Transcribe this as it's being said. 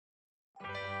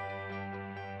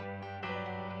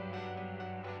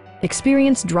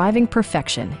Experience driving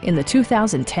perfection in the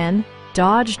 2010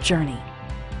 Dodge Journey.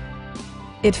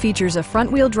 It features a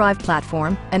front-wheel drive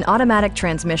platform, an automatic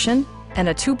transmission, and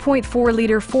a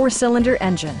 2.4-liter four-cylinder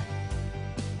engine.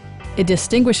 It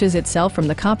distinguishes itself from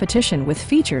the competition with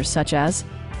features such as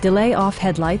delay-off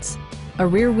headlights, a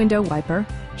rear window wiper,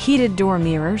 heated door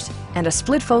mirrors, and a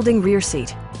split-folding rear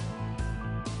seat.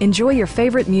 Enjoy your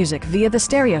favorite music via the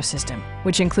stereo system,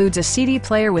 which includes a CD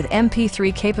player with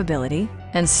MP3 capability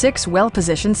and 6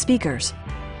 well-positioned speakers.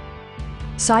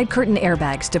 Side curtain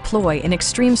airbags deploy in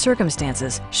extreme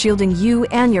circumstances, shielding you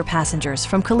and your passengers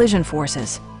from collision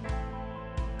forces.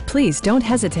 Please don't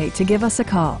hesitate to give us a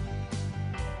call.